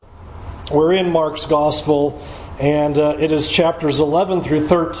We're in Mark's Gospel, and it is chapters 11 through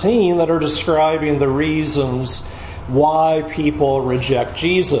 13 that are describing the reasons why people reject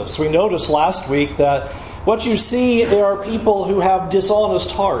Jesus. We noticed last week that what you see are people who have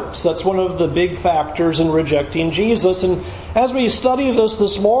dishonest hearts. That's one of the big factors in rejecting Jesus. And as we study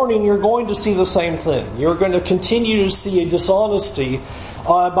this morning, you're going to see the same thing. You're going to continue to see a dishonesty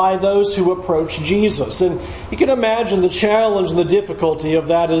by those who approach Jesus. And you can imagine the challenge and the difficulty of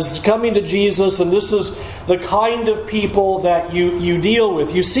that is coming to Jesus, and this is the kind of people that you deal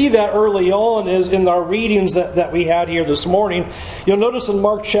with. You see that early on as in our readings that we had here this morning. You'll notice in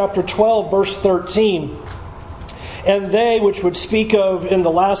Mark chapter 12, verse 13, "And they, which would speak of in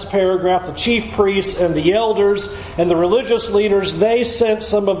the last paragraph, the chief priests and the elders and the religious leaders, they sent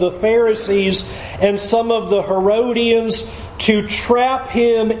some of the Pharisees and some of the Herodians to trap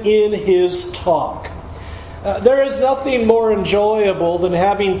him in his talk." There is nothing more enjoyable than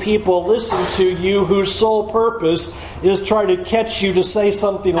having people listen to you whose sole purpose is try to catch you to say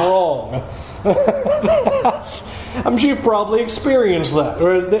something wrong. I'm sure you've probably experienced that.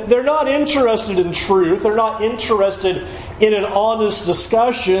 They're not interested in truth. They're not interested in an honest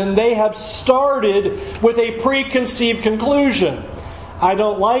discussion. They have started with a preconceived conclusion. I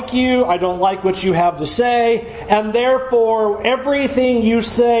don't like you, I don't like what you have to say, and therefore everything you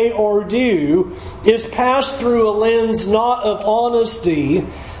say or do is passed through a lens not of honesty,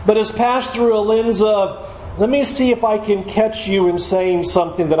 but is passed through a lens of, let me see if I can catch you in saying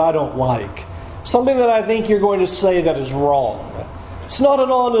something that I don't like. Something that I think you're going to say that is wrong. It's not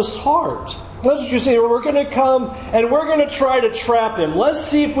an honest heart. That's what you say. We're going to come and we're going to try to trap him. Let's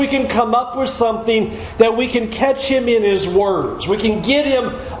see if we can come up with something that we can catch him in his words. We can get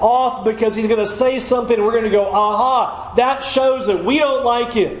him off because he's going to say something and we're going to go, aha, that shows it. We don't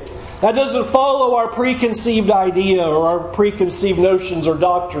like it. That doesn't follow our preconceived idea or our preconceived notions or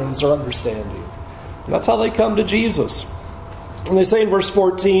doctrines or understanding. And that's how they come to Jesus. And they say in verse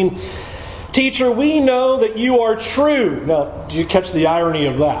 14, "Teacher, we know that you are true." Now, do you catch the irony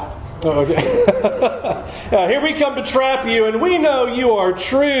of that? Okay. Here we come to trap you, and we know you are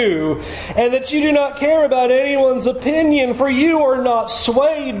true, and that you do not care about anyone's opinion, for you are not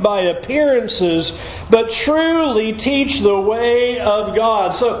swayed by appearances, but truly teach the way of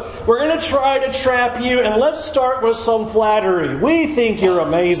God. So we're going to try to trap you, and let's start with some flattery. We think you're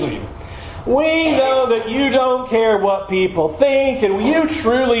amazing. We know that you don't care what people think, and you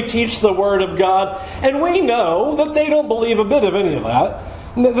truly teach the Word of God, and we know that they don't believe a bit of any of that.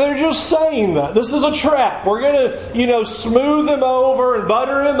 They're just saying that. This is a trap. We're going to, smooth him over and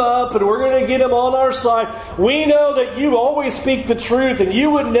butter him up, and we're going to get him on our side. We know that you always speak the truth, and you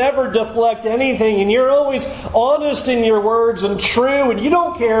would never deflect anything, and you're always honest in your words and true, and you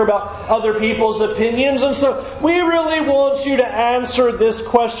don't care about other people's opinions. And so we really want you to answer this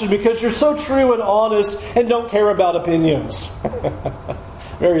question because you're so true and honest and don't care about opinions.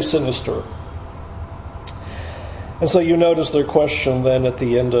 Very sinister. And so you notice their question then at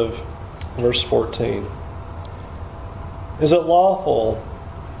the end of verse 14. Is it lawful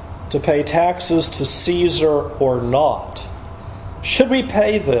to pay taxes to Caesar or not? Should we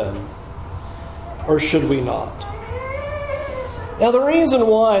pay them or should we not? Now the reason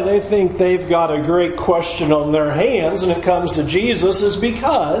why they think they've got a great question on their hands when it comes to Jesus is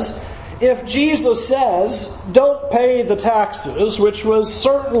because if Jesus says, don't pay the taxes, which was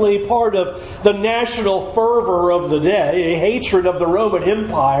certainly part of the national fervor of the day, a hatred of the Roman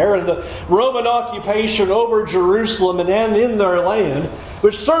Empire and the Roman occupation over Jerusalem and in their land,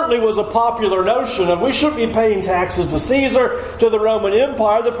 which certainly was a popular notion of we shouldn't be paying taxes to Caesar, to the Roman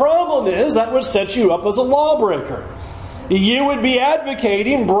Empire. The problem is that would set you up as a lawbreaker. You would be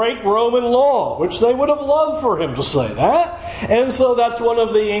advocating break Roman law, which they would have loved for him to say that. And so that's one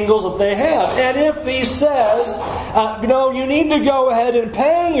of the angles that they have. And if he says, no, you need to go ahead and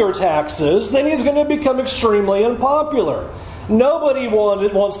pay your taxes, then he's going to become extremely unpopular. Nobody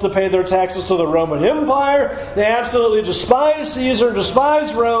wants to pay their taxes to the Roman Empire. They absolutely despise Caesar,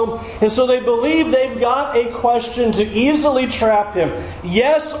 despise Rome. And so they believe they've got a question to easily trap him.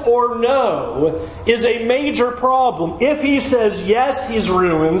 Yes or no is a major problem. If he says yes, he's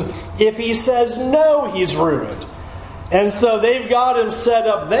ruined. If he says no, he's ruined. And so they've got him set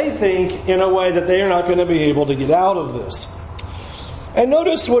up, they think, in a way that they are not going to be able to get out of this. And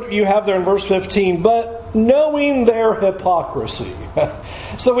notice what you have there in verse 15, but knowing their hypocrisy.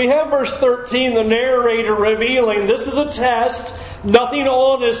 So we have verse 13, the narrator revealing this is a test Nothing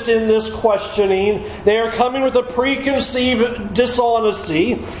honest in this questioning. They are coming with a preconceived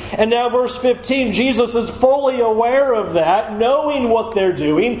dishonesty. And now verse 15, Jesus is fully aware of that, knowing what they're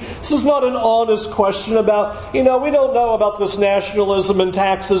doing. This is not an honest question about, we don't know about this nationalism and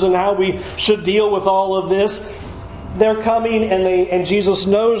taxes and how we should deal with all of this. They're coming and Jesus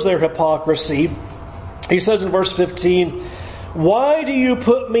knows their hypocrisy. He says in verse 15, "Why do you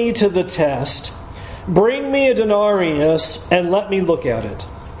put me to the test? Bring me a denarius and let me look at it."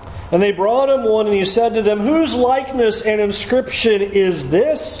 And they brought him one, and he said to them, "Whose likeness and inscription is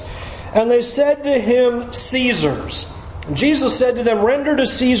this?" And they said to him, "Caesar's." And Jesus said to them, "Render to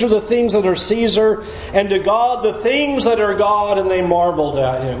Caesar the things that are Caesar, and to God the things that are God." And they marveled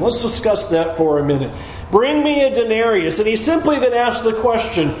at him. Let's discuss that for a minute. Bring me a denarius. And he simply then asked the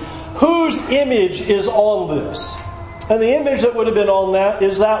question, whose image is on this? And the image that would have been on that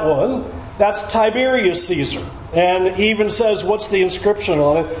is that one. That's Tiberius Caesar. And he even says, what's the inscription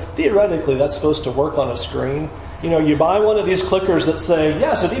on it? Theoretically, that's supposed to work on a screen. You buy one of these clickers that say,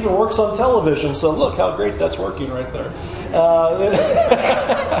 yes, it even works on television. So look how great that's working right there. But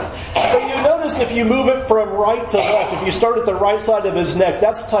you notice if you move it from right to left, if you start at the right side of his neck,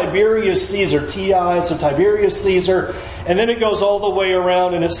 that's Tiberius Caesar, T-I, so Tiberius Caesar. And then it goes all the way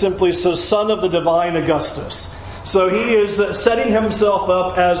around and it simply says, Son of the Divine Augustus. So he is setting himself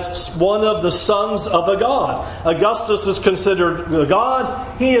up as one of the sons of a god. Augustus is considered the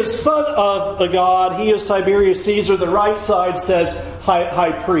god. He is son of the god. He is Tiberius Caesar. The right side says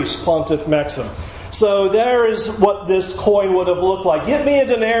high priest, Pontiff Maxim. So there is what this coin would have looked like. Give me a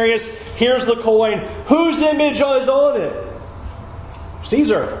denarius. Here's the coin. Whose image is on it?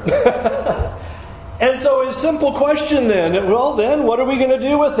 Caesar. And so his simple question then, what are we going to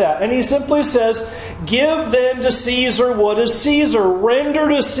do with that? And he simply says, give then to Caesar what is Caesar. Render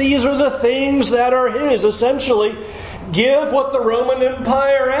to Caesar the things that are his. Essentially, give what the Roman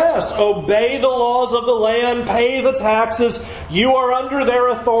Empire asks. Obey the laws of the land. Pay the taxes. You are under their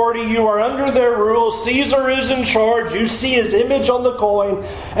authority. You are under their rule. Caesar is in charge. You see his image on the coin.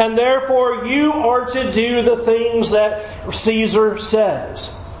 And therefore, you are to do the things that Caesar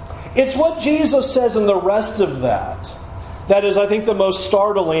says. It's what Jesus says in the rest of that is, I think, the most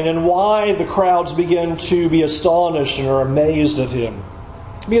startling and why the crowds begin to be astonished and are amazed at him.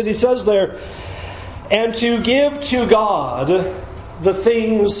 Because he says there, and to give to God the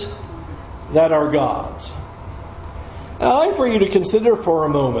things that are God's. Now, I'd like for you to consider for a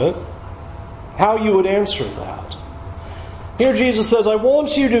moment how you would answer that. Here Jesus says, I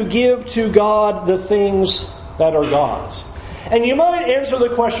want you to give to God the things that are God's. And you might answer the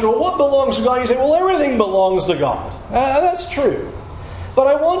question, well, what belongs to God? You say, well, everything belongs to God. That's true. But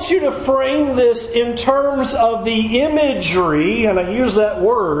I want you to frame this in terms of the imagery, and I use that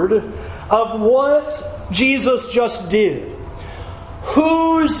word, of what Jesus just did.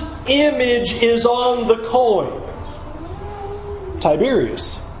 Whose image is on the coin?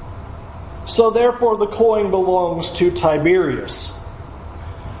 Tiberius. So therefore the coin belongs to Tiberius.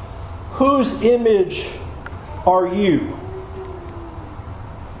 Whose image are you?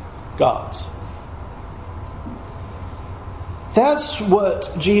 God's. That's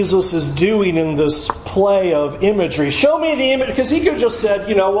what Jesus is doing in this play of imagery. Show me the image, because he could have just said,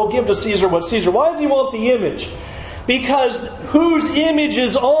 we'll give to Caesar what's Caesar. Why does he want the image? Because whose image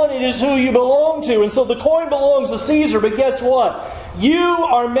is on it is who you belong to. And so the coin belongs to Caesar, but guess what? You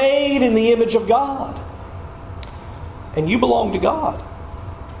are made in the image of God. And you belong to God.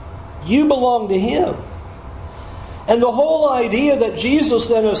 You belong to Him. And the whole idea that Jesus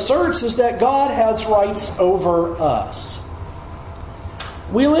then asserts is that God has rights over us.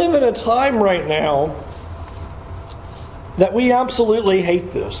 We live in a time right now that we absolutely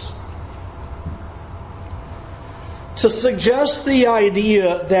hate this. To suggest the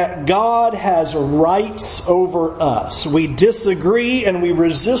idea that God has rights over us. We disagree and we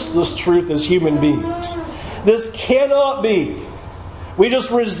resist this truth as human beings. This cannot be. We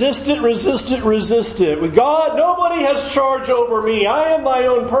just resist it. With God, nobody has charge over me. I am my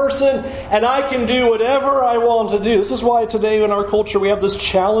own person, and I can do whatever I want to do. This is why today in our culture we have this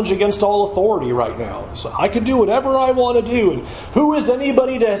challenge against all authority right now. So I can do whatever I want to do. And who is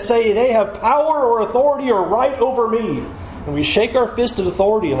anybody to say they have power or authority or right over me? And we shake our fist at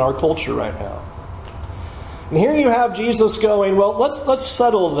authority in our culture right now. And here you have Jesus going, well, let's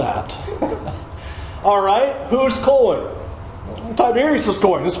settle that. All right, whose coin? Tiberius'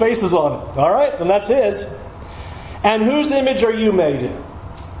 coin. His face is on it. All right, then that's his. And whose image are you made in?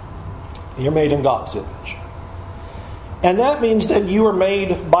 You're made in God's image. And that means that you are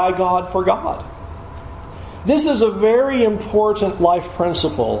made by God for God. This is a very important life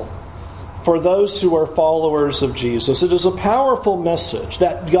principle for those who are followers of Jesus. It is a powerful message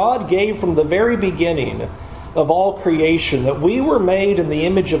that God gave from the very beginning of all creation, that we were made in the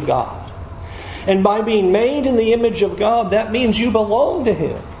image of God. And by being made in the image of God, that means you belong to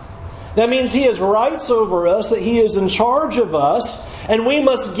Him. That means He has rights over us, that He is in charge of us, and we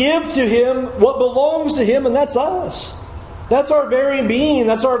must give to Him what belongs to Him, and that's us. That's our very being.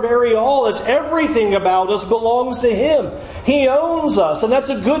 That's our very all. It's everything about us belongs to Him. He owns us, and that's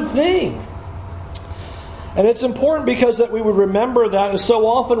a good thing. And it's important because that we would remember that so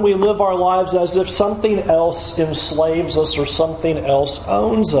often we live our lives as if something else enslaves us or something else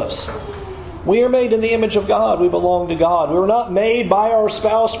owns us. We are made in the image of God. We belong to God. We were not made by our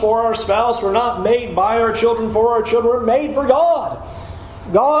spouse for our spouse. We're not made by our children for our children. We're made for God.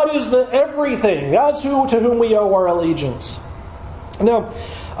 God is the everything. That's to whom we owe our allegiance. Now,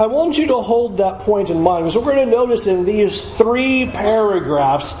 I want you to hold that point in mind, because we're going to notice in these 3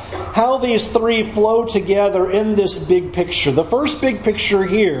 paragraphs how these 3 flow together in this big picture. The first big picture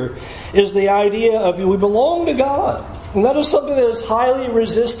here is the idea of we belong to God. And that is something that is highly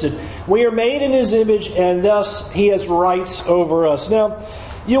resisted. We are made in His image, and thus He has rights over us. Now,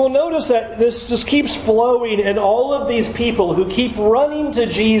 you will notice that this just keeps flowing in all of these people who keep running to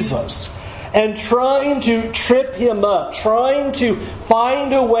Jesus and trying to trip Him up, trying to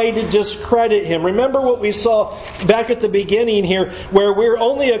find a way to discredit Him. Remember what we saw back at the beginning here, where we're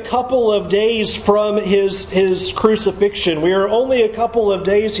only a couple of days from His crucifixion. We are only a couple of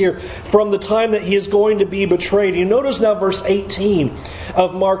days here from the time that He is going to be betrayed. You notice now verse 18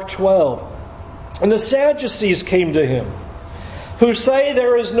 of Mark 12. And the Sadducees came to Him, who say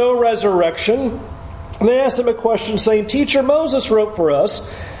there is no resurrection. And they asked Him a question, saying, Teacher, Moses wrote for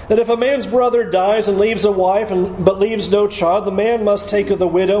us that if a man's brother dies and leaves a wife but leaves no child, the man must take of the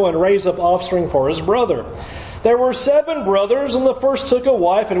widow and raise up offspring for his brother. There were 7 brothers, and the first took a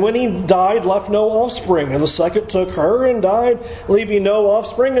wife, and when he died, left no offspring. And the second took her and died, leaving no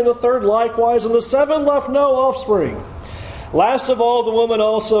offspring, and the third likewise, and the 7 left no offspring. Last of all, the woman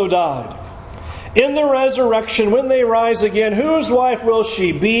also died. In the resurrection, when they rise again, whose wife will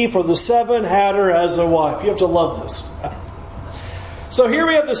she be? For the 7 had her as a wife. You have to love this. So here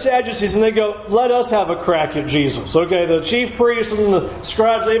we have the Sadducees, and they go, let us have a crack at Jesus. Okay, the chief priests and the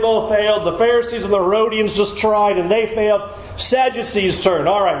scribes, they've all failed. The Pharisees and the Herodians just tried, and they failed. Sadducees' turn.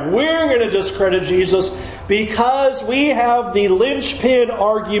 All right, we're going to discredit Jesus because we have the linchpin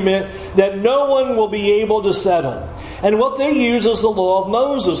argument that no one will be able to settle. And what they use is the law of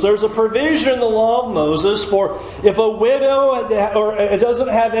Moses. There's a provision in the law of Moses for if a widow doesn't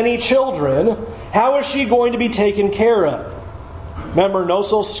have any children, how is she going to be taken care of? Remember, no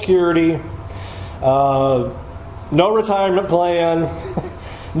Social Security, no retirement plan,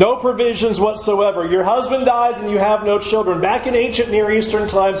 no provisions whatsoever. Your husband dies and you have no children. Back in ancient Near Eastern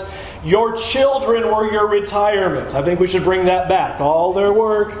times, your children were your retirement. I think we should bring that back. All their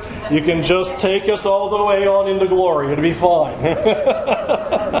work, you can just take us all the way on into glory. It'll be fine.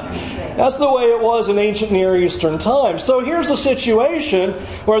 That's the way it was in ancient Near Eastern times. So here's a situation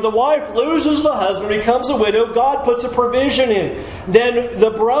where the wife loses the husband, becomes a widow. God puts a provision in. Then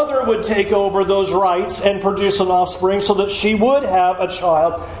the brother would take over those rights and produce an offspring so that she would have a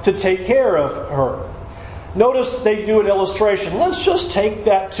child to take care of her. Notice they do an illustration. Let's just take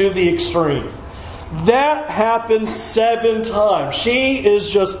that to the extreme. That happens 7 times. She is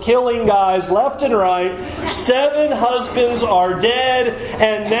just killing guys left and right. 7 husbands are dead.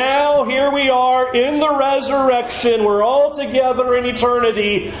 And now here we are in the resurrection. We're all together in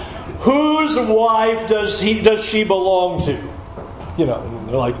eternity. Whose wife does she belong to? You know,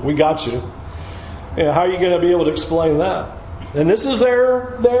 they're like, we got you. How are you going to be able to explain that? And this is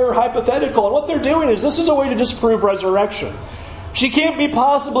their hypothetical. And what they're doing is this is a way to disprove resurrection. She can't be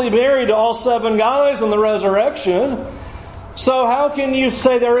possibly married to all 7 guys in the resurrection. So how can you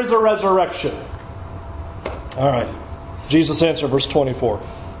say there is a resurrection? All right. Jesus answered, verse 24.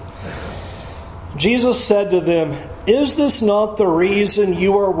 Jesus said to them, Is this not the reason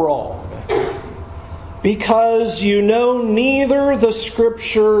you are wrong? Because you know neither the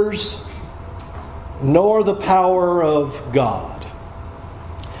Scriptures nor the power of God.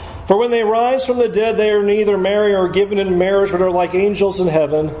 For when they rise from the dead, they are neither married or given in marriage, but are like angels in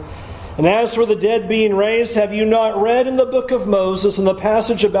heaven. And as for the dead being raised, have you not read in the book of Moses, in the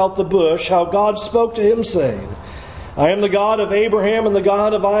passage about the bush, how God spoke to him, saying, I am the God of Abraham and the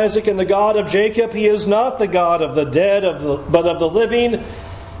God of Isaac and the God of Jacob. He is not the God of the dead, but of the living.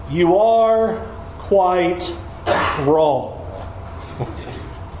 You are quite wrong.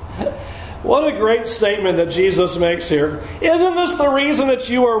 What a great statement that Jesus makes here. Isn't this the reason that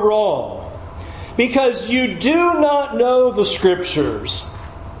you are wrong? Because you do not know the Scriptures,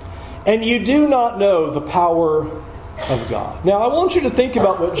 and you do not know the power of God. Now, I want you to think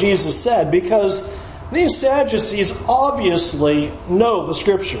about what Jesus said, because these Sadducees obviously know the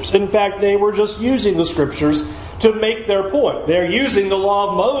Scriptures. In fact, they were just using the Scriptures to make their point. They're using the law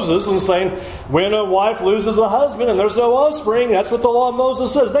of Moses and saying, when a wife loses a husband and there's no offspring, that's what the law of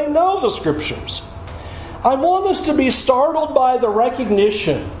Moses says. They know the Scriptures. I want us to be startled by the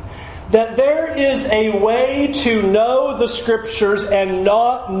recognition that there is a way to know the Scriptures and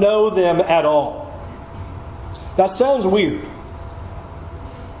not know them at all. That sounds weird.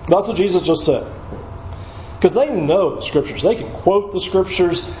 That's what Jesus just said. Because they know the Scriptures. They can quote the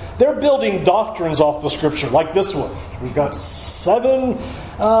Scriptures. They're building doctrines off the Scripture, like this one. We've got 7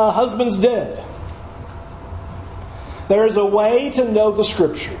 husbands dead. There is a way to know the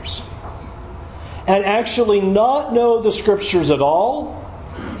Scriptures and actually not know the Scriptures at all,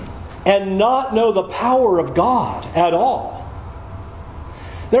 and not know the power of God at all.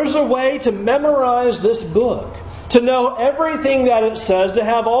 There's a way to memorize this book, to know everything that it says, to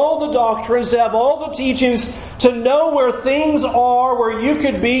have all the doctrines, to have all the teachings, to know where things are, where you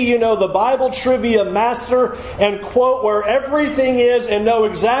could be, the Bible trivia master and quote where everything is and know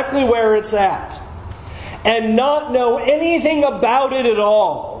exactly where it's at. And not know anything about it at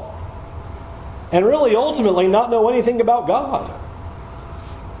all. And really, ultimately, not know anything about God.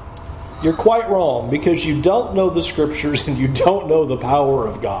 You're quite wrong, because you don't know the Scriptures and you don't know the power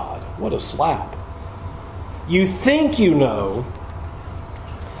of God. What a slap. You think you know,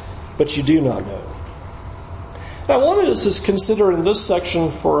 but you do not know. Now, I wanted us to consider in this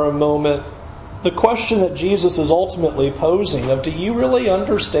section for a moment the question that Jesus is ultimately posing of, do you really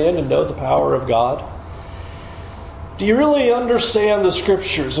understand and know the power of God? Do you really understand the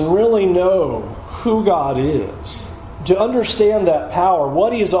Scriptures and really know who God is? To understand that power,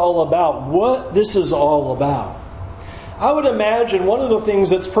 what He's all about, what this is all about. I would imagine one of the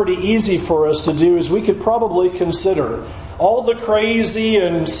things that's pretty easy for us to do is we could probably consider all the crazy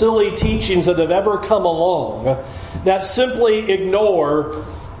and silly teachings that have ever come along that simply ignore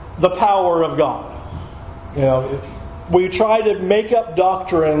the power of God. We try to make up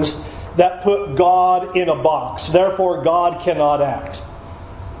doctrines that put God in a box. Therefore, God cannot act.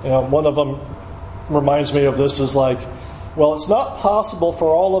 One of them reminds me of this is like, well, it's not possible for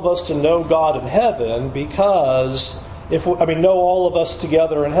all of us to know God in heaven because know all of us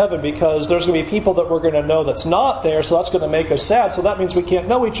together in heaven, because there's going to be people that we're going to know that's not there, so that's going to make us sad, so that means we can't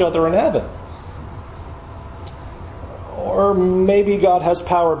know each other in heaven. Or maybe God has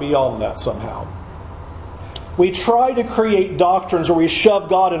power beyond that somehow. We try to create doctrines where we shove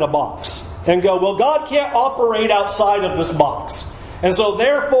God in a box and go, well, God can't operate outside of this box. And so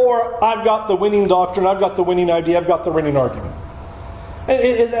therefore, I've got the winning doctrine, I've got the winning idea, I've got the winning argument.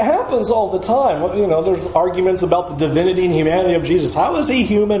 It happens all the time. There's arguments about the divinity and humanity of Jesus. How is He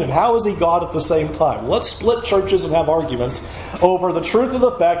human and how is He God at the same time? Let's split churches and have arguments over the truth of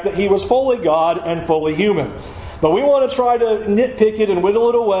the fact that He was fully God and fully human. But we want to try to nitpick it and whittle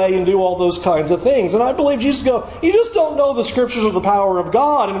it away and do all those kinds of things. And I believe Jesus goes, you just don't know the Scriptures or the power of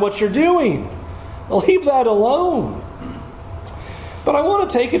God and what you're doing. Well, leave that alone. But I want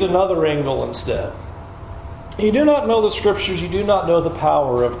to take it another angle instead. You do not know the Scriptures, you do not know the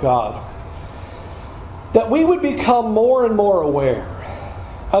power of God. That we would become more and more aware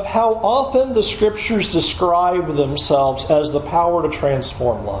of how often the Scriptures describe themselves as the power to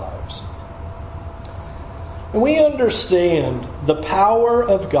transform lives. And we understand the power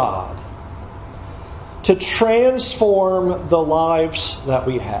of God to transform the lives that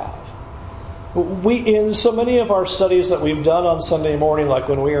we have. In so many of our studies that we've done on Sunday morning, like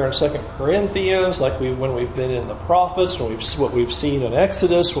when we are in 2 Corinthians, like when we've been in the prophets, what we've seen in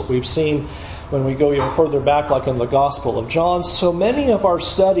Exodus, what we've seen when we go even further back, like in the Gospel of John, so many of our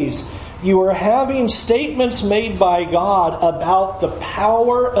studies, you are having statements made by God about the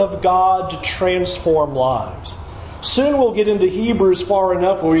power of God to transform lives. Soon we'll get into Hebrews far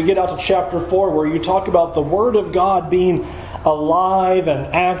enough where we get out to chapter 4 where you talk about the Word of God being alive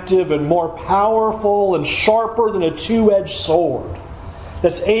and active and more powerful and sharper than a two-edged sword,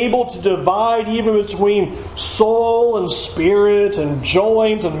 that's able to divide even between soul and spirit and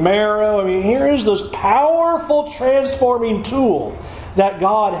joint and marrow. Here is this powerful transforming tool that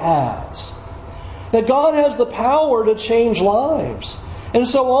God has. That God has the power to change lives. And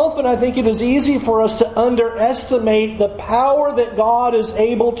so often I think it is easy for us to underestimate the power that God is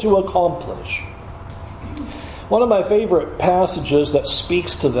able to accomplish. One of my favorite passages that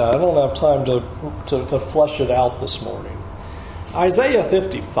speaks to that, I don't have time to flesh it out this morning. Isaiah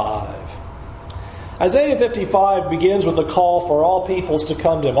 55. Isaiah 55 begins with a call for all peoples to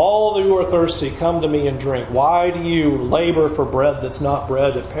come to him. All who are thirsty, come to me and drink. Why do you labor for bread that's not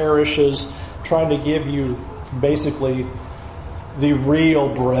bread? It perishes. I'm trying to give you basically the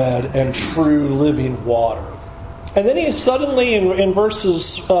real bread and true living water. And then he suddenly, in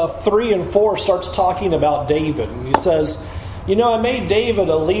verses 3 and 4, starts talking about David. And he says, I made David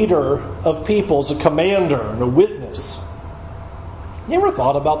a leader of peoples, a commander, and a witness. You ever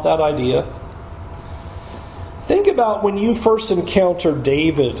thought about that idea? Think about when you first encountered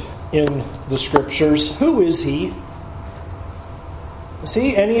David in the Scriptures. Who is he? Is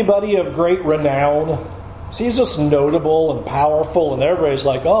he anybody of great renown? Is he just notable and powerful and everybody's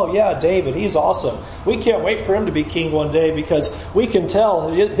like, oh yeah, David, he's awesome. We can't wait for him to be king one day because we can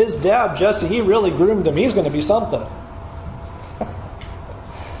tell his dad, Jesse, he really groomed him. He's going to be something.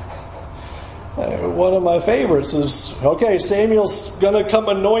 One of my favorites is, okay, Samuel's going to come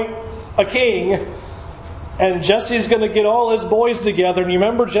anoint a king and Jesse's going to get all his boys together. And you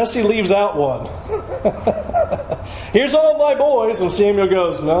remember, Jesse leaves out one. Here's all my boys. And Samuel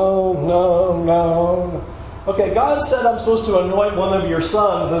goes, no. Okay, God said I'm supposed to anoint one of your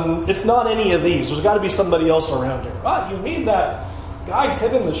sons, and it's not any of these. There's got to be somebody else around here. You mean that guy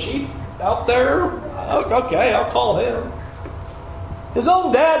tending the sheep out there? Okay, I'll call him. His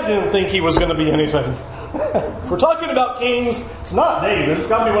own dad didn't think he was going to be anything. If we're talking about kings, it's not David. It's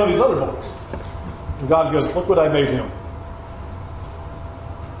got to be one of these other boys. And God goes, look what I made him.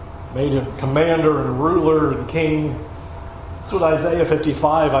 Made him commander and ruler and king. That's what Isaiah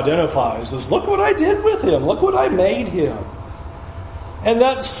 55 identifies as, look what I did with him. Look what I made him. And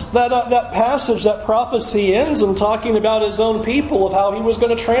that passage, that prophecy ends in talking about his own people, of how he was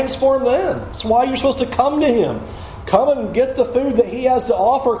going to transform them. That's why you're supposed to come to him. Come and get the food that he has to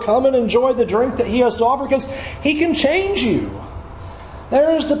offer. Come and enjoy the drink that he has to offer, because he can change you.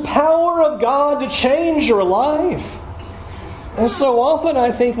 There is the power of God to change your life. And so often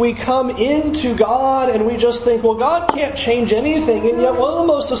I think we come into God and we just think, well, God can't change anything. And yet one of the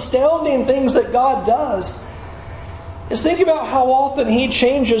most astounding things that God does is think about how often He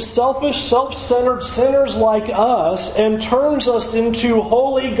changes selfish, self-centered sinners like us and turns us into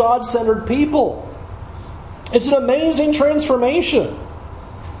holy, God-centered people. It's an amazing transformation.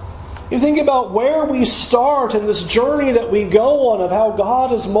 You think about where we start in this journey that we go on, of how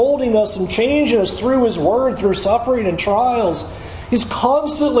God is molding us and changing us through His Word, through suffering and trials. He's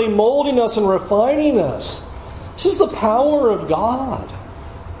constantly molding us and refining us. This is the power of God.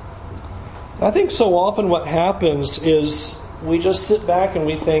 I think so often what happens is we just sit back and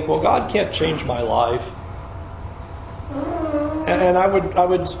we think, well, God can't change my life. And I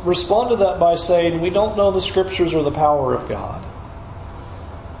would respond to that by saying, we don't know the Scriptures or the power of God.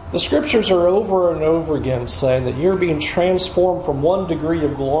 The Scriptures are over and over again saying that you're being transformed from one degree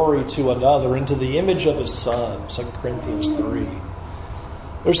of glory to another into the image of His Son, 2 Corinthians 3.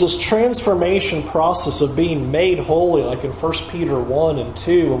 There's this transformation process of being made holy, like in 1 Peter 1 and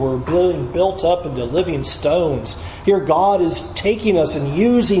 2, where we're being built up into living stones. Here God is taking us and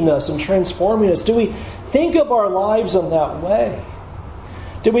using us and transforming us. Do we think of our lives in that way?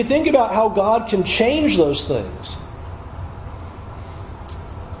 Do we think about how God can change those things?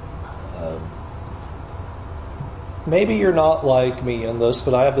 Maybe you're not like me in this,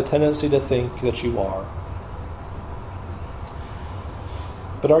 but I have the tendency to think that you are.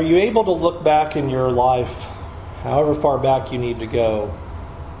 But are you able to look back in your life, however far back you need to go,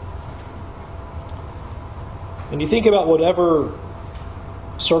 and you think about whatever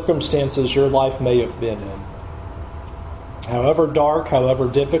circumstances your life may have been in, however dark, however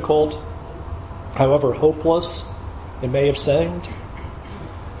difficult, however hopeless it may have seemed,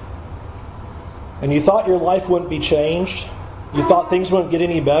 and you thought your life wouldn't be changed, you thought things wouldn't get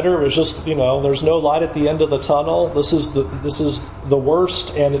any better, it was just, there's no light at the end of the tunnel, this is the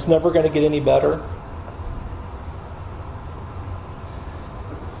worst, and it's never going to get any better.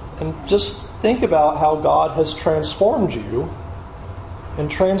 And just think about how God has transformed you,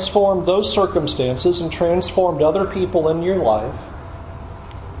 and transformed those circumstances, and transformed other people in your life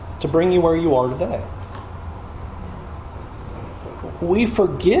to bring you where you are today. We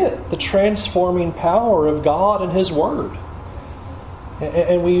forget the transforming power of God and His Word.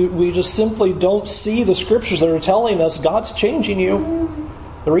 And we just simply don't see the Scriptures that are telling us God's changing you.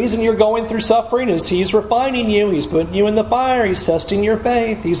 The reason you're going through suffering is He's refining you. He's putting you in the fire. He's testing your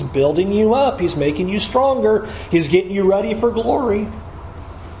faith. He's building you up. He's making you stronger. He's getting you ready for glory.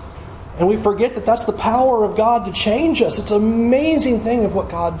 And we forget that that's the power of God to change us. It's an amazing thing of what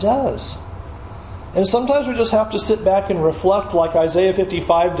God does. And sometimes we just have to sit back and reflect like Isaiah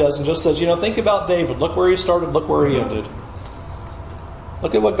 55 does and just says, think about David. Look where he started. Look where he ended.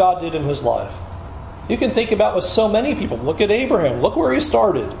 Look at what God did in his life. You can think about with so many people. Look at Abraham. Look where he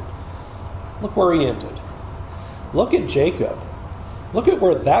started. Look where he ended. Look at Jacob. Look at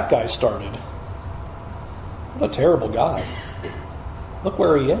where that guy started. What a terrible guy. Look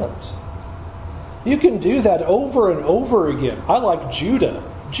where he ends. You can do that over and over again. I like Judah.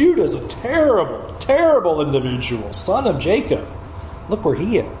 Judah's a terrible, terrible individual, son of Jacob. Look where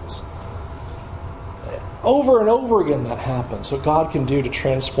he ends. Over and over again that happens, what God can do to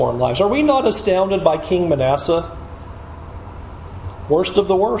transform lives. Are we not astounded by King Manasseh? Worst of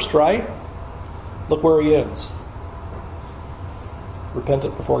the worst, right? Look where he ends.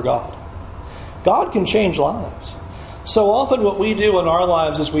 Repentant before God. God can change lives. So often what we do in our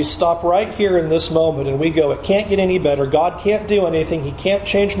lives is we stop right here in this moment and we go, it can't get any better. God can't do anything. He can't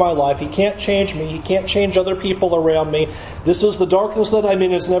change my life. He can't change me. He can't change other people around me. This is the darkness that I'm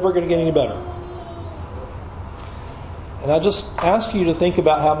in. It's never going to get any better. And I just ask you to think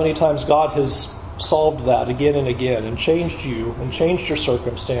about how many times God has solved that again and again and changed you and changed your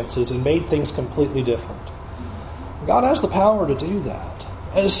circumstances and made things completely different. God has the power to do that.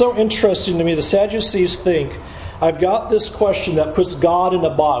 And it's so interesting to me. The Sadducees think, I've got this question that puts God in a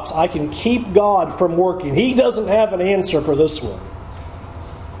box. I can keep God from working. He doesn't have an answer for this one.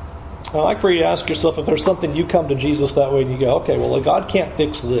 I'd like for you to ask yourself if there's something you come to Jesus that way and you go, okay, well, God can't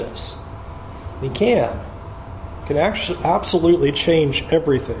fix this. He can. He can actually absolutely change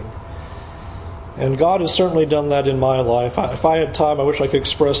everything. And God has certainly done that in my life. If I had time, I wish I could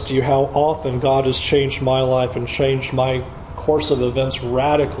express to you how often God has changed my life and changed my course of events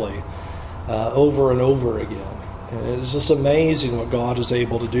radically over and over again. And it's just amazing what God is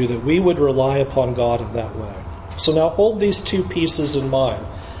able to do, that we would rely upon God in that way. So now hold these two pieces in mind.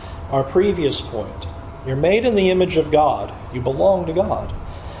 Our previous point. You're made in the image of God. You belong to God.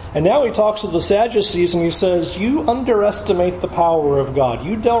 And now he talks to the Sadducees and he says, you underestimate the power of God.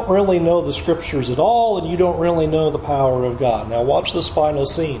 You don't really know the Scriptures at all, and you don't really know the power of God. Now watch this final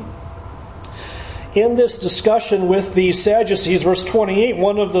scene. In this discussion with the Sadducees, verse 28,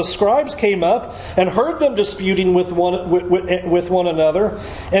 one of the scribes came up and heard them disputing with one another.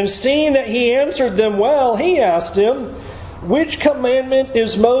 And seeing that he answered them well, he asked him, which commandment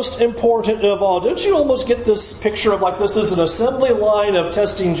is most important of all? Don't you almost get this picture of like this is an assembly line of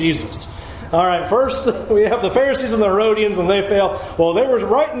testing Jesus? All right, first we have the Pharisees and the Herodians, and they fail. Well, they were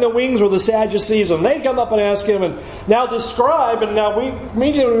right in the wings with the Sadducees, and they come up and ask him. And now the scribe, and now we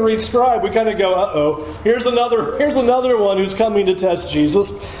immediately when we read scribe, we kind of go, uh-oh, here's another one who's coming to test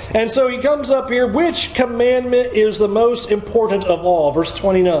Jesus. And so he comes up here, which commandment is the most important of all? Verse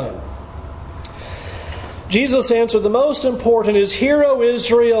 29. Jesus answered, the most important is, Hear, O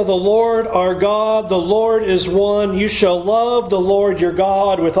Israel, the Lord our God, the Lord is one. You shall love the Lord your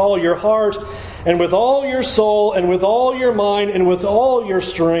God with all your heart, and with all your soul, and with all your mind, and with all your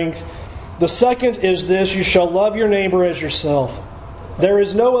strength. The second is this, you shall love your neighbor as yourself. There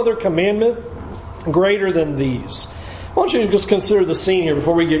is no other commandment greater than these. I want you to just consider the scene here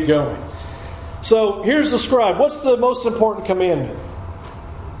before we get going. So here's the scribe. What's the most important commandment?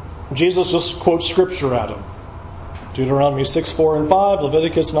 Jesus just quotes Scripture at him. Deuteronomy 6, 4, and 5,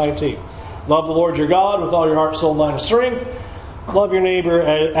 Leviticus 19. Love the Lord your God with all your heart, soul, mind, and strength. Love your neighbor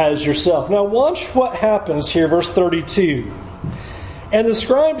as yourself. Now watch what happens here, verse 32. And the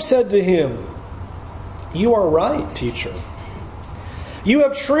scribe said to him, You are right, teacher. You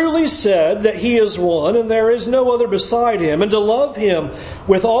have truly said that He is one, and there is no other beside Him, and to love Him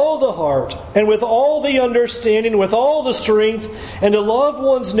with all the heart, and with all the understanding, with all the strength, and to love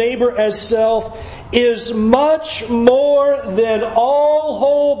one's neighbor as self, is much more than all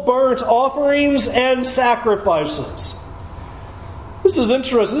whole burnt offerings and sacrifices. This is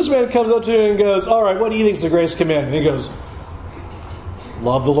interesting. This man comes up to him and goes, all right, what do you think is the greatest commandment? He goes,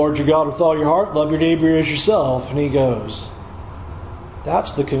 love the Lord your God with all your heart, love your neighbor as yourself. And he goes,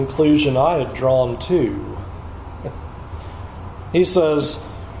 that's the conclusion I had drawn too. He says,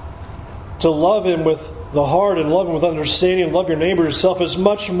 to love Him with the heart and love Him with understanding and love your neighbor yourself is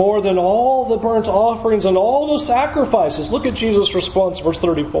much more than all the burnt offerings and all the sacrifices. Look at Jesus' response, verse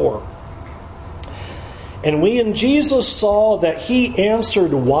 34. And when Jesus saw that he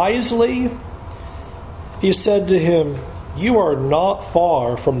answered wisely, He said to him, You are not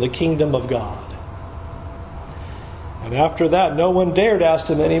far from the kingdom of God. And after that, no one dared ask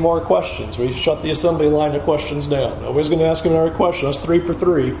him any more questions. We shut the assembly line of questions down. Nobody's going to ask him another question. That's 3 for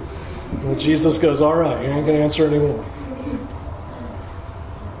 3. And Jesus goes, all right, you ain't going to answer anymore.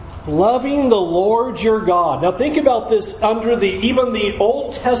 Loving the Lord your God. Now think about this under even the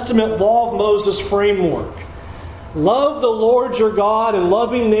Old Testament law of Moses framework. Love the Lord your God and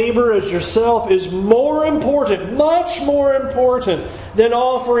loving neighbor as yourself is more important, much more important, than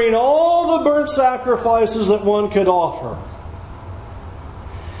offering all the burnt sacrifices that one could offer.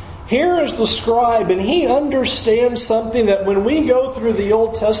 Here is the scribe, and he understands something that when we go through the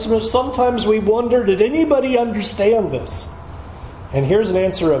Old Testament, sometimes we wonder, did anybody understand this? And here's an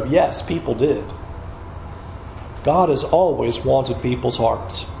answer of yes, people did. God has always wanted people's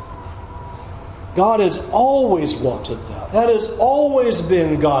hearts. God has always wanted that. That has always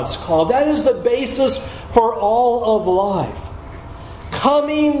been God's call. That is the basis for all of life.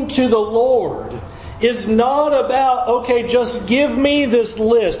 Coming to the Lord is not about, okay, just give me this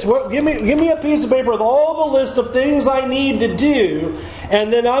list. Give me a piece of paper with all the list of things I need to do,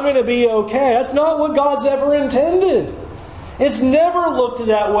 and then I'm going to be okay. That's not what God's ever intended. It's never looked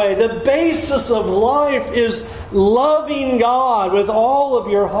that way. The basis of life is loving God with all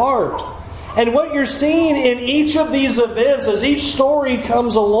of your heart. And what you're seeing in each of these events, as each story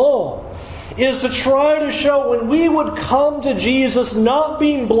comes along, is to try to show when we would come to Jesus not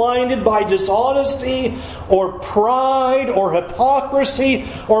being blinded by dishonesty or pride or hypocrisy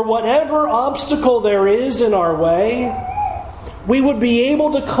or whatever obstacle there is in our way, we would be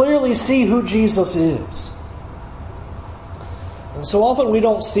able to clearly see who Jesus is. And so often we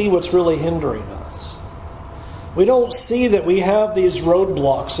don't see what's really hindering us. We don't see that we have these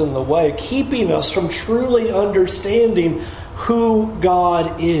roadblocks in the way, keeping us from truly understanding who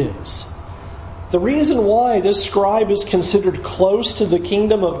God is. The reason why this scribe is considered close to the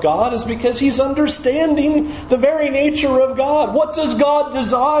kingdom of God is because he's understanding the very nature of God. What does God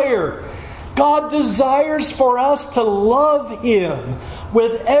desire? God desires for us to love Him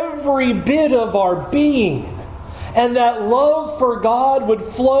with every bit of our being. And that love for God would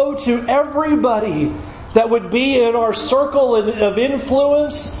flow to everybody that would be in our circle of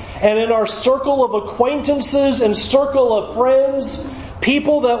influence and in our circle of acquaintances and circle of friends,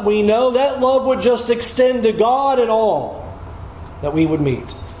 people that we know. That love would just extend to God and all that we would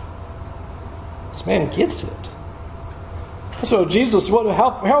meet. This man gets it. So Jesus,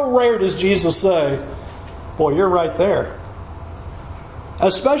 how rare does Jesus say, boy, you're right there.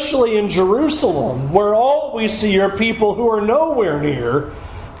 Especially in Jerusalem, where all we see are people who are nowhere near.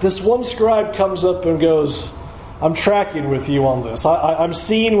 This one scribe comes up and goes, I'm tracking with you on this. I'm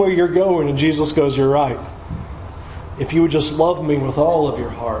seeing where you're going. And Jesus goes, you're right. If you would just love me with all of your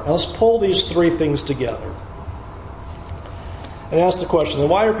heart. Now let's pull these three things together. And ask the question, then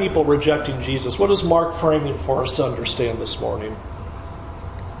why are people rejecting Jesus? What does Mark frame it for us to understand this morning?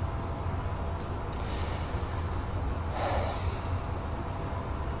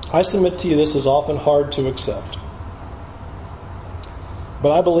 I submit to you this is often hard to accept.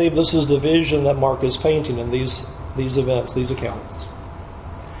 But I believe this is the vision that Mark is painting in these events, these accounts.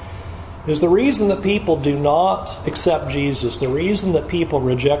 Is the reason that people do not accept Jesus, the reason that people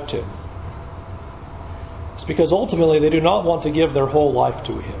reject Him, it's because ultimately they do not want to give their whole life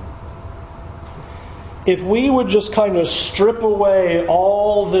to Him. If we would just kind of strip away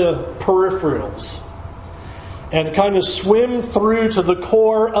all the peripherals and kind of swim through to the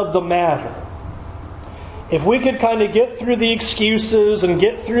core of the matter, if we could kind of get through the excuses and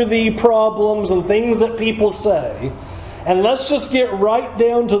get through the problems and things that people say, and let's just get right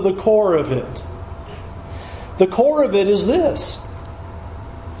down to the core of it. The core of it is this.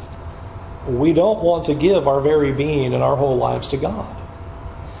 We don't want to give our very being and our whole lives to God.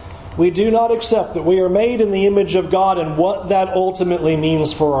 We do not accept that we are made in the image of God and what that ultimately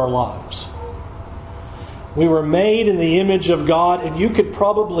means for our lives. We were made in the image of God, and you could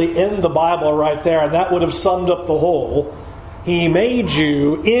probably end the Bible right there, and that would have summed up the whole. He made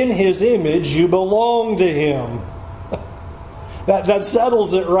you in His image. You belong to Him. That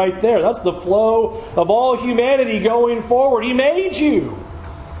settles it right there. That's the flow of all humanity going forward. He made you.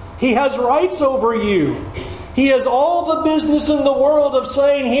 He has rights over you. He has all the business in the world of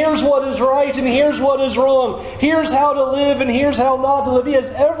saying, here's what is right and here's what is wrong. Here's how to live and here's how not to live. He has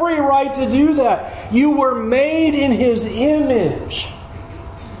every right to do that. You were made in His image.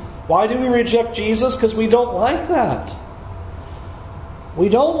 Why do we reject Jesus? Because we don't like that. We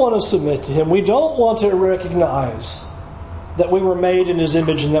don't want to submit to Him. We don't want to recognize that we were made in His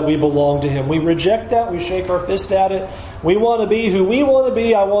image and that we belong to Him. We reject that. We shake our fist at it. We want to be who we want to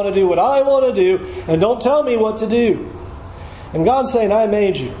be. I want to do what I want to do. And don't tell me what to do. And God's saying, I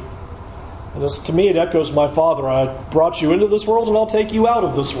made you. And this, to me, it echoes my Father. I brought you into this world and I'll take you out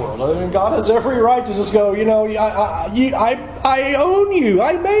of this world. I mean, God has every right to just go, I own you.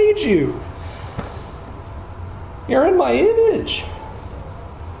 I made you. You're in my image.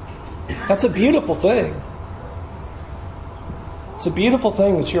 That's a beautiful thing. It's a beautiful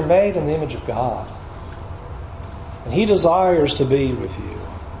thing that you're made in the image of God. And He desires to be with you.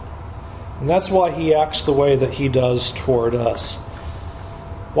 And that's why He acts the way that He does toward us.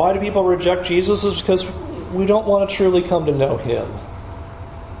 Why do people reject Jesus? It's because we don't want to truly come to know Him.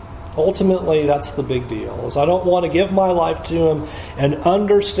 Ultimately, that's the big deal. Is I don't want to give my life to Him and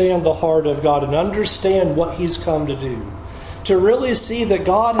understand the heart of God and understand what He's come to do. To really see that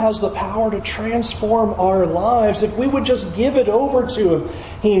God has the power to transform our lives. If we would just give it over to Him,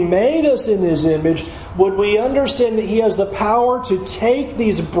 He made us in His image. Would we understand that He has the power to take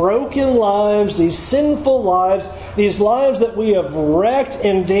these broken lives, these sinful lives, these lives that we have wrecked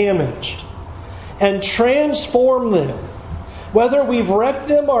and damaged, and transform them? Whether we've wrecked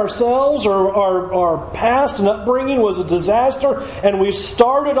them ourselves or our past and upbringing was a disaster and we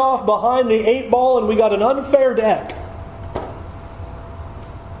started off behind the 8 ball and we got an unfair deck.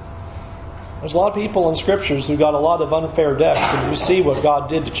 There's a lot of people in Scriptures who got a lot of unfair decks, and you see what God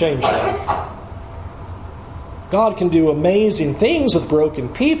did to change that. God can do amazing things with broken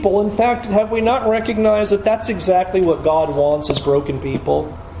people. In fact, have we not recognized that that's exactly what God wants as broken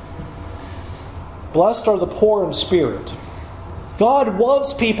people? Blessed are the poor in spirit. God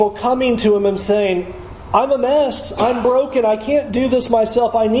wants people coming to Him and saying, I'm a mess, I'm broken, I can't do this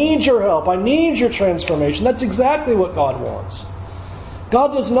myself, I need your help, I need your transformation. That's exactly what God wants.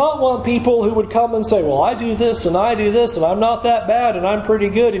 God does not want people who would come and say, well, I do this and I do this and I'm not that bad and I'm pretty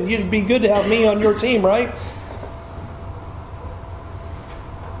good and you'd be good to have me on your team, right?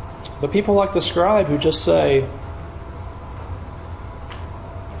 But people like the scribe who just say,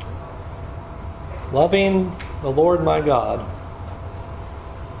 loving the Lord my God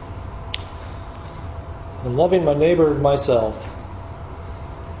and loving my neighbor and myself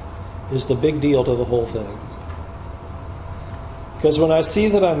is the big deal to the whole thing. Because when I see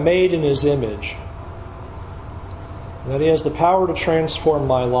that I'm made in His image, that He has the power to transform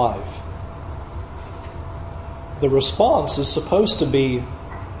my life, the response is supposed to be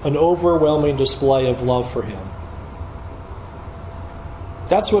an overwhelming display of love for Him.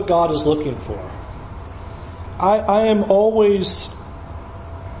 That's what God is looking for. I am always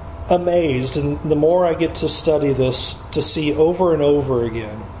amazed, and the more I get to study this, to see over and over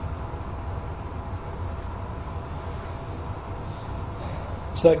again,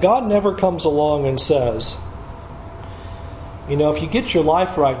 is that God never comes along and says, you know, if you get your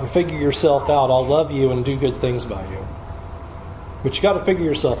life right and figure yourself out, I'll love you and do good things by you. But you got to figure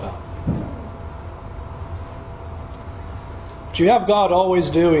yourself out. What you have God always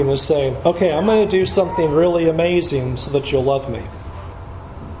doing is saying, okay, I'm going to do something really amazing so that you'll love me.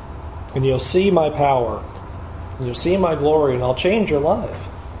 And you'll see my power. And you'll see my glory, and I'll change your life.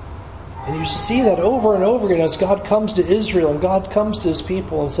 And you see that over and over again as God comes to Israel and God comes to His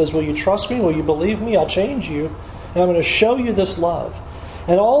people and says, will you trust me? Will you believe me? I'll change you. And I'm going to show you this love.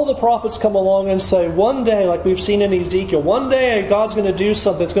 And all the prophets come along and say, one day, like we've seen in Ezekiel, one day God's going to do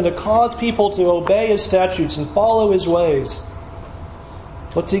something that's going to cause people to obey His statutes and follow His ways.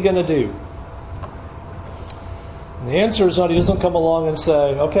 What's He going to do? And the answer is not, He doesn't come along and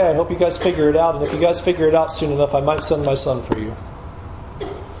say, okay, I hope you guys figure it out. And if you guys figure it out soon enough, I might send my Son for you.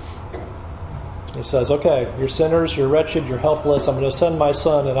 He says, okay, you're sinners, you're wretched, you're helpless. I'm going to send my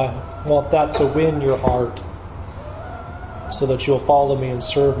Son, and I want that to win your heart so that you'll follow me and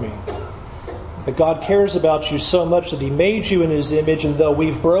serve me. But God cares about you so much that He made you in His image, and though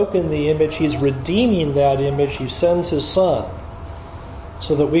we've broken the image, He's redeeming that image. He sends His Son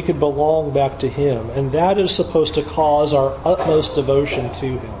so that we could belong back to Him. And that is supposed to cause our utmost devotion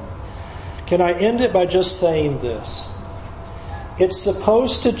to Him. Can I end it by just saying this? It's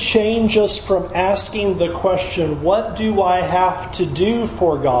supposed to change us from asking the question, what do I have to do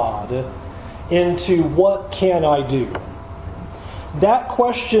for God, into what can I do? That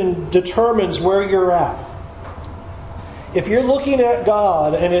question determines where you're at. If you're looking at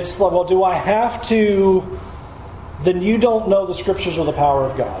God and it's like, well, do I have to? Then you don't know the Scriptures or the power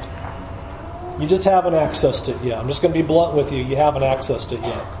of God. You just haven't accessed it yet. I'm just going to be blunt with you. You haven't accessed it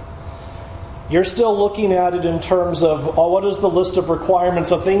yet. You're still looking at it in terms of, oh, what is the list of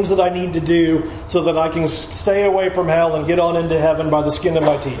requirements of things that I need to do so that I can stay away from hell and get on into heaven by the skin of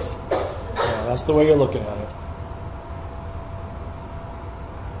my teeth. Yeah, that's the way you're looking at it.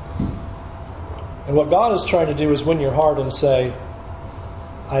 And what God is trying to do is win your heart and say,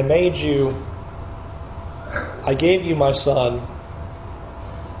 I made you, I gave you my Son,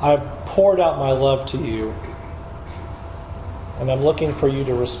 I've poured out my love to you, and I'm looking for you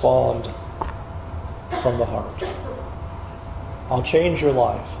to respond from the heart. I'll change your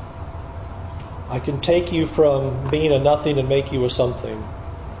life. I can take you from being a nothing and make you a something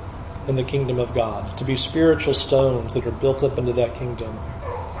in the kingdom of God, to be spiritual stones that are built up into that kingdom.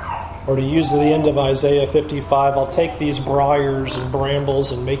 Or to use the end of Isaiah 55, I'll take these briars and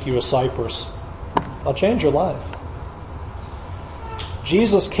brambles and make you a cypress. I'll change your life.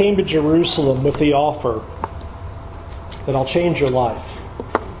 Jesus came to Jerusalem with the offer that I'll change your life.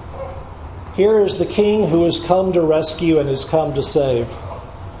 Here is the King who has come to rescue and has come to save.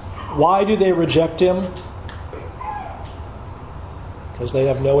 Why do they reject him? Because they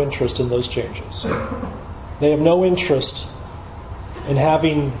have no interest in those changes. They have no interest in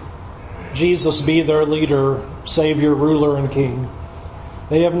having Jesus be their leader, Savior, ruler, and King.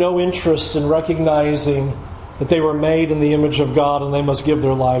 They have no interest in recognizing that they were made in the image of God and they must give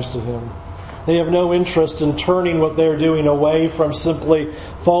their lives to Him. They have no interest in turning what they're doing away from simply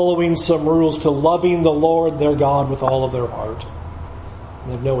following some rules to loving the Lord their God with all of their heart.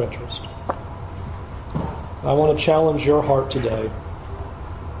 They have no interest. I want to challenge your heart today.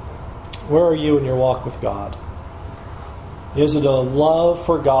 Where are you in your walk with God? Is it a love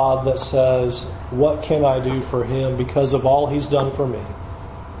for God that says, what can I do for Him because of all He's done for me?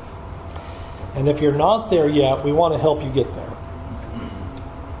 And if you're not there yet, we want to help you get there.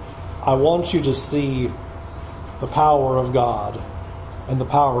 I want you to see the power of God and the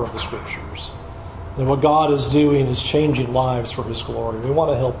power of the Scriptures. And what God is doing is changing lives for His glory. We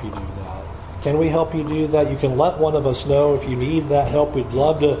want to help you do that. Can we help you do that? You can let one of us know if you need that help. We'd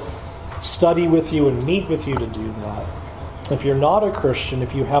love to study with you and meet with you to do that. If you're not a Christian,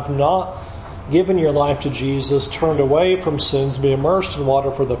 if you have not given your life to Jesus, turned away from sins, be immersed in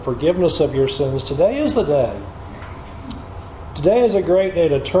water for the forgiveness of your sins, today is the day. Today is a great day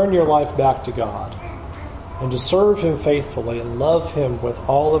to turn your life back to God and to serve Him faithfully and love Him with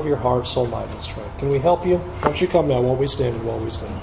all of your heart, soul, mind, and strength. Can we help you? Why don't you come now while we stand and while we sing?